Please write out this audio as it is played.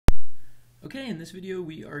Okay, in this video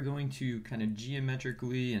we are going to kind of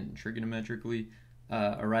geometrically and trigonometrically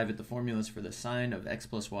arrive at the formulas for the sine of x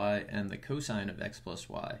plus y and the cosine of x plus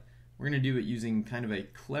y. We're going to do it using kind of a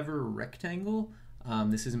clever rectangle.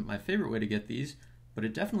 This isn't my favorite way to get these, but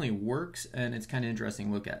it definitely works and it's kind of interesting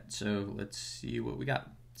to look at. So let's see what we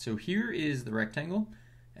got. So here is the rectangle,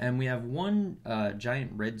 and we have one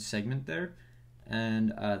giant red segment there,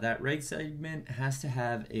 and that red segment has to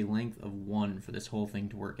have a length of 1 for this whole thing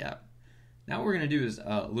to work out. Now what we're going to do is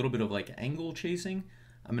a little bit of like angle chasing.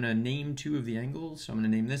 I'm going to name two of the angles. So I'm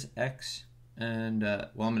going to name this x, and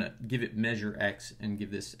well, I'm going to give it measure x and give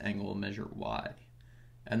this angle measure y.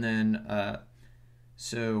 And then,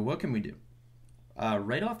 so what can we do?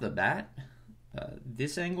 Right off the bat,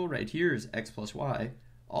 this angle right here is x plus y.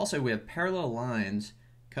 Also, we have parallel lines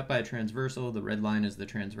cut by a transversal. The red line is the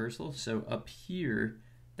transversal. So up here,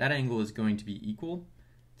 that angle is going to be equal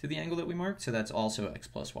to the angle that we marked. So that's also x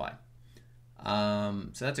plus y.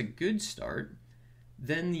 So that's a good start.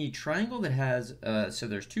 Then the triangle that has, so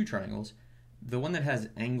there's two triangles. The one that has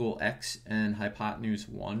angle x and hypotenuse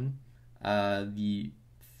 1, the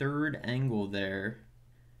third angle there,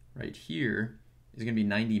 right here, is going to be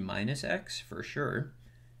 90 minus x for sure.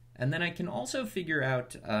 And then I can also figure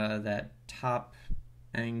out that top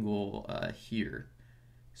angle here.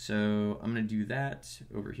 So I'm going to do that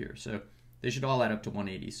over here. So they should all add up to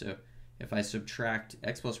 180. So if I subtract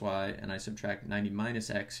x plus y and I subtract 90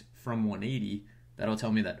 minus x from 180, that'll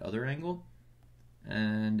tell me that other angle.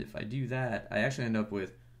 And if I do that, I actually end up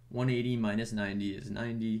with 180 minus 90 is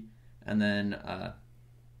 90, and then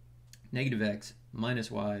negative x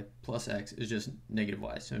minus y plus x is just negative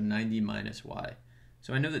y, so 90 minus y.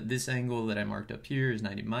 So I know that this angle that I marked up here is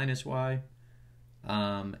 90 minus y.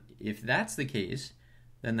 If that's the case,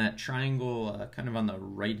 then that triangle kind of on the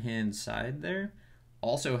right-hand side there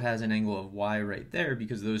also has an angle of y right there,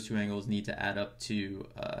 because those two angles need to add up to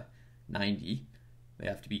 90. They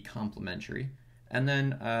have to be complementary. And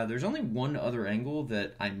then there's only one other angle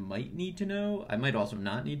that I might need to know. I might also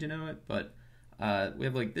not need to know it, but we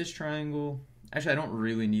have like this triangle. Actually, I don't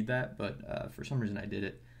really need that, but for some reason I did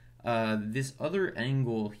it. This other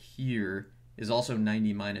angle here is also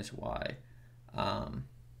 90 minus y.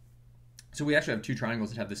 So we actually have two triangles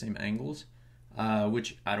that have the same angles,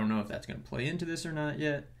 which I don't know if that's going to play into this or not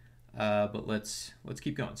yet, but let's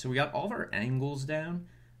keep going. So we got all of our angles down.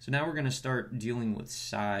 So now we're going to start dealing with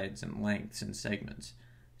sides and lengths and segments.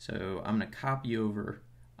 So I'm going to copy over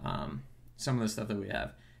some of the stuff that we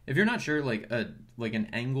have. If you're not sure, like an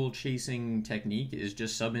angle chasing technique is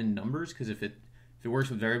just sub in numbers, because if it works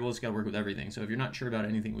with variables, it's got to work with everything. So if you're not sure about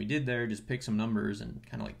anything we did there, just pick some numbers and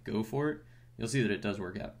kind of like go for it. You'll see that it does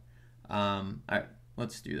work out. All right,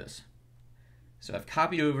 let's do this. So I've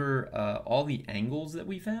copied over all the angles that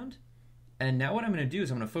we found. And now what I'm going to do is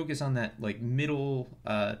I'm going to focus on that like middle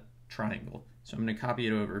triangle. So I'm going to copy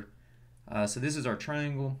it over. So this is our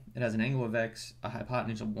triangle. It has an angle of x, a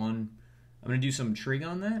hypotenuse of 1. I'm going to do some trig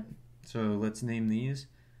on that. So let's name these.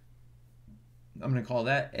 I'm going to call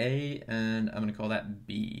that A, and I'm going to call that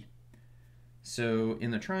B. So in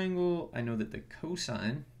the triangle, I know that the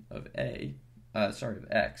cosine of of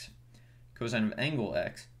x, cosine of angle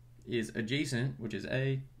x, is adjacent, which is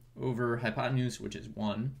A, over hypotenuse, which is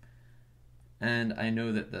 1. And I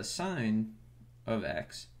know that the sine of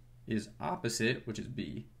x is opposite, which is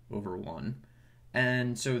b, over 1.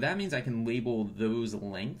 And so that means I can label those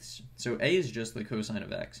lengths. So a is just the cosine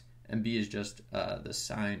of x, and b is just the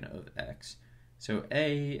sine of x. So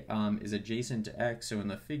a is adjacent to x, so in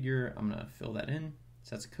the figure, I'm going to fill that in.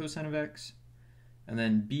 So that's cosine of x. And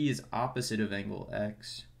then b is opposite of angle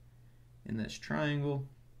x in this triangle.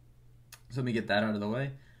 So let me get that out of the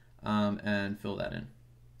way and fill that in.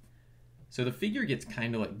 So the figure gets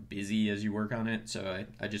kind of like busy as you work on it, so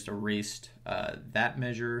I just erased that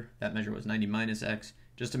measure. That measure was 90 minus x,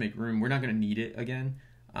 just to make room. We're not going to need it again,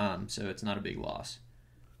 so it's not a big loss.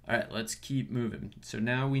 All right, let's keep moving. So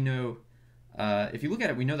now we know, if you look at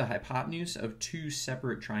it, we know the hypotenuse of two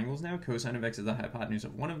separate triangles now. Cosine of x is the hypotenuse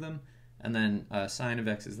of one of them, and then sine of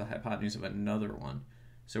x is the hypotenuse of another one.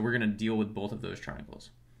 So we're going to deal with both of those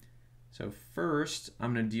triangles. So first,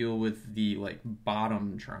 I'm going to deal with the like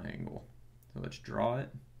bottom triangle. So let's draw it.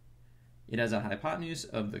 It has a hypotenuse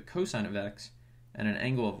of the cosine of x and an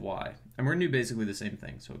angle of y. And we're going to do basically the same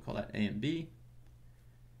thing. So we'll call that A and B.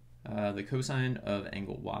 The cosine of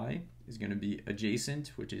angle y is going to be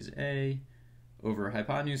adjacent, which is A, over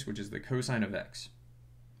hypotenuse, which is the cosine of x.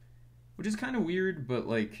 Which is kind of weird, but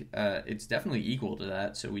like it's definitely equal to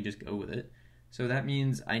that, so we just go with it. So that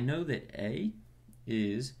means I know that A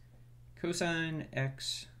is cosine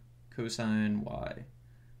x, cosine y.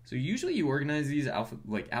 So usually you organize these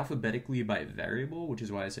alphabetically by variable, which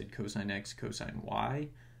is why I said cosine x, cosine y.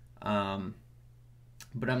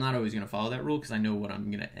 But I'm not always going to follow that rule because I know what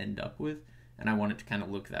I'm going to end up with, and I want it to kind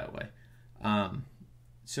of look that way.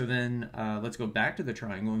 So then let's go back to the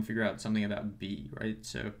triangle and figure out something about b, right?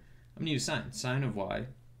 So I'm going to use sine. Sine of y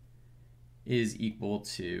is equal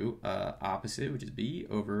to opposite, which is b,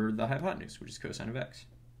 over the hypotenuse, which is cosine of x.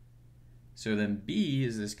 So then b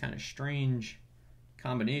is this kind of strange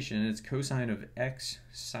combination. It's cosine of x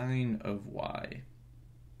sine of y.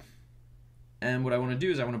 And what I want to do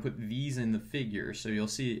is I want to put these in the figure, so you'll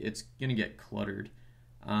see it's going to get cluttered.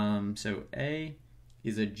 So a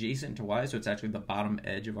is adjacent to y, so it's actually the bottom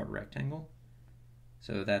edge of our rectangle.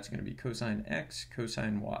 So that's going to be cosine x,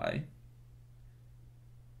 cosine y.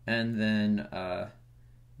 And then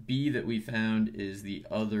b that we found is the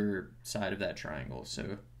other side of that triangle,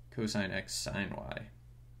 so cosine x sine y.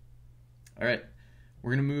 All right,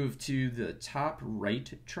 we're going to move to the top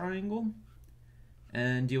right triangle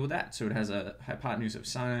and deal with that. So it has a hypotenuse of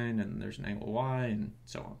sine, and there's an angle y, and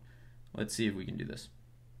so on. Let's see if we can do this.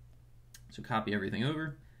 So copy everything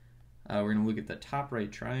over. We're going to look at the top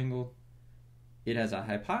right triangle. It has a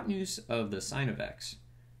hypotenuse of the sine of x.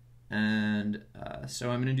 And so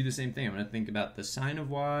I'm going to do the same thing. I'm going to think about the sine of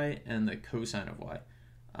y and the cosine of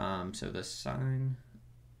y. So the sine,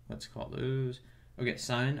 let's call those. Okay,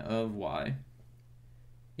 sine of y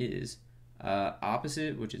is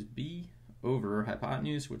opposite, which is b, over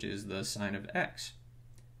hypotenuse, which is the sine of x.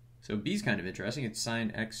 So b is kind of interesting. It's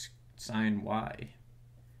sine x sine y.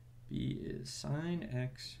 b is sine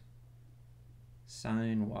x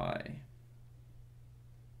sine y.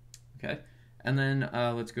 Okay, and then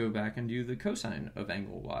let's go back and do the cosine of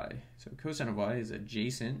angle y. So cosine of y is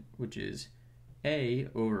adjacent, which is a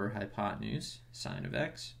over hypotenuse, sine of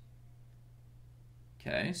x.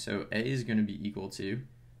 Okay, so a is going to be equal to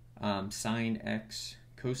sine x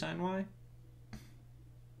cosine y.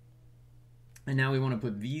 And now we want to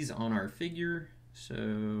put these on our figure.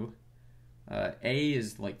 So a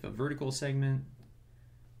is like the vertical segment.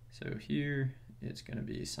 So here it's going to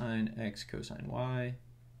be sine x cosine y.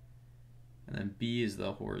 And then b is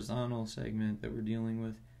the horizontal segment that we're dealing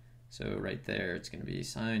with. So right there it's going to be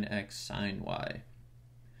sine x sine y.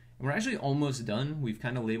 And we're actually almost done. We've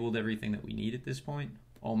kind of labeled everything that we need at this point,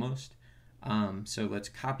 almost. So let's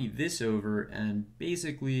copy this over and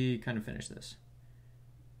basically kind of finish this.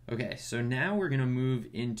 Okay, so now we're going to move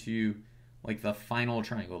into like the final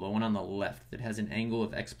triangle, the one on the left that has an angle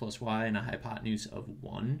of x plus y and a hypotenuse of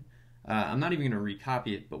 1. I'm not even going to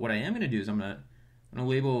recopy it, but what I am going to do is I'm going to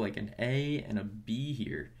label like an A and a B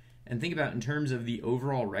here, and think about in terms of the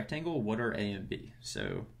overall rectangle, what are A and B?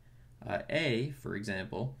 So A, for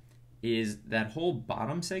example, is that whole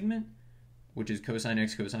bottom segment, which is cosine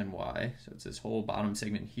x cosine y, so it's this whole bottom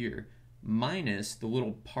segment here, minus the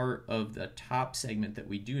little part of the top segment that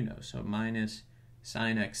we do know, so minus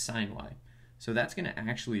sine x sine y. So that's going to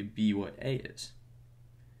actually be what A is.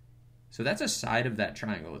 So that's a side of that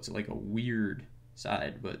triangle. It's like a weird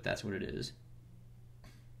side, but that's what it is.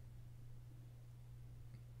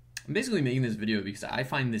 I'm basically making this video because I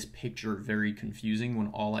find this picture very confusing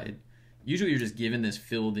when usually you're just given this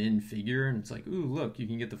filled in figure and it's like, ooh, look, you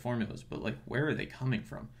can get the formulas, but like, where are they coming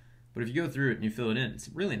from? But if you go through it and you fill it in, it's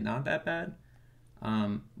really not that bad.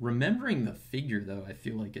 Remembering the figure, though, I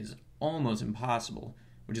feel like is almost impossible,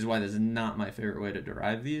 which is why this is not my favorite way to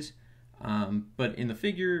derive these. But in the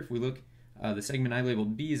figure, if we look, the segment I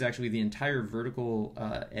labeled B is actually the entire vertical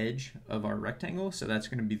edge of our rectangle, so that's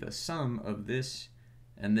going to be the sum of this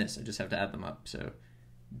and this. I just have to add them up. So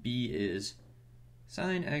B is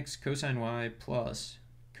sine x cosine y plus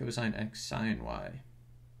cosine x sine y.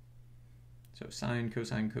 So sine,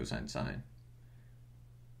 cosine, cosine, sine.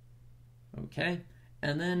 Okay,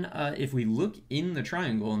 and then if we look in the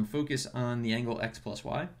triangle and focus on the angle x plus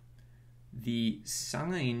y, the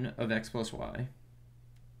sine of x plus y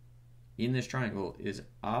in this triangle is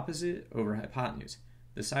opposite over hypotenuse.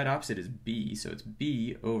 The side opposite is b, so it's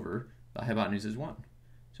b over the hypotenuse is 1.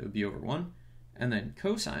 So b over 1. And then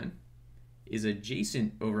cosine is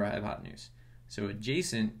adjacent over hypotenuse. So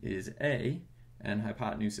adjacent is a, and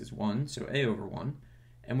hypotenuse is 1, so a over 1.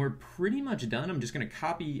 And we're pretty much done. I'm just going to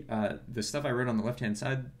copy the stuff I wrote on the left-hand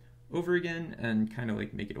side over again and kind of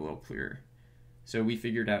like make it a little clearer. So we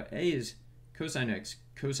figured out a is cosine x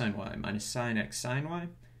cosine y minus sine x sine y.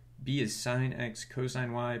 B is sine x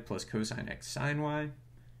cosine y plus cosine x sine y.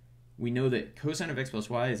 We know that cosine of x plus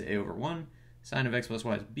y is a over 1. Sine of x plus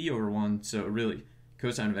y is b over 1. So really,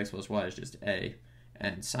 cosine of x plus y is just a.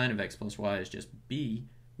 And sine of x plus y is just b,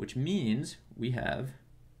 which means we have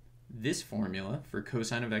this formula for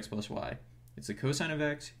cosine of x plus y It's the cosine of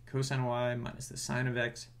x, cosine of y, minus the sine of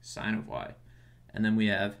x, sine of y. And then we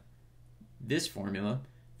have this formula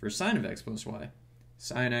for sine of x plus y.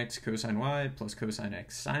 Sine x cosine y plus cosine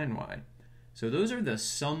x sine y. So those are the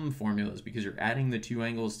sum formulas because you're adding the two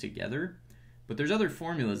angles together. But there's other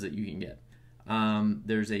formulas that you can get.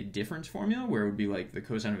 There's a difference formula where it would be like the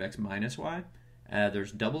cosine of x minus y.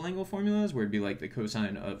 There's double angle formulas where it'd be like the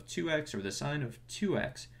cosine of 2x or the sine of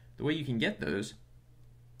 2x. The way you can get those,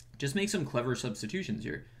 just make some clever substitutions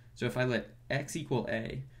here. So if I let x equal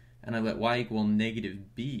a and I let y equal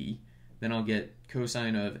negative b, then I'll get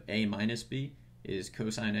cosine of a minus b is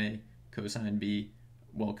cosine a, cosine b,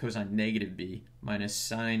 well, cosine negative b minus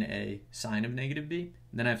sine a, sine of negative b.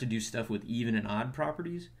 And then I have to do stuff with even and odd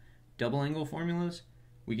properties. Double angle formulas,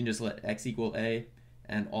 we can just let x equal a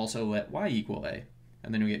and also let y equal a.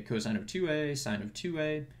 And then we get cosine of 2a, sine of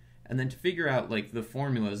 2a. And then to figure out like the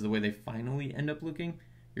formulas, the way they finally end up looking,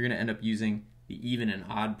 you're going to end up using the even and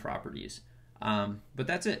odd properties. But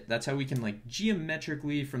that's it. That's how we can like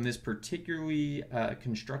geometrically from this particularly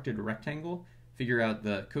constructed rectangle figure out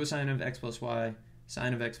the cosine of x plus y,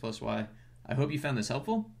 sine of x plus y. I hope you found this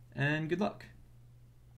helpful, and good luck.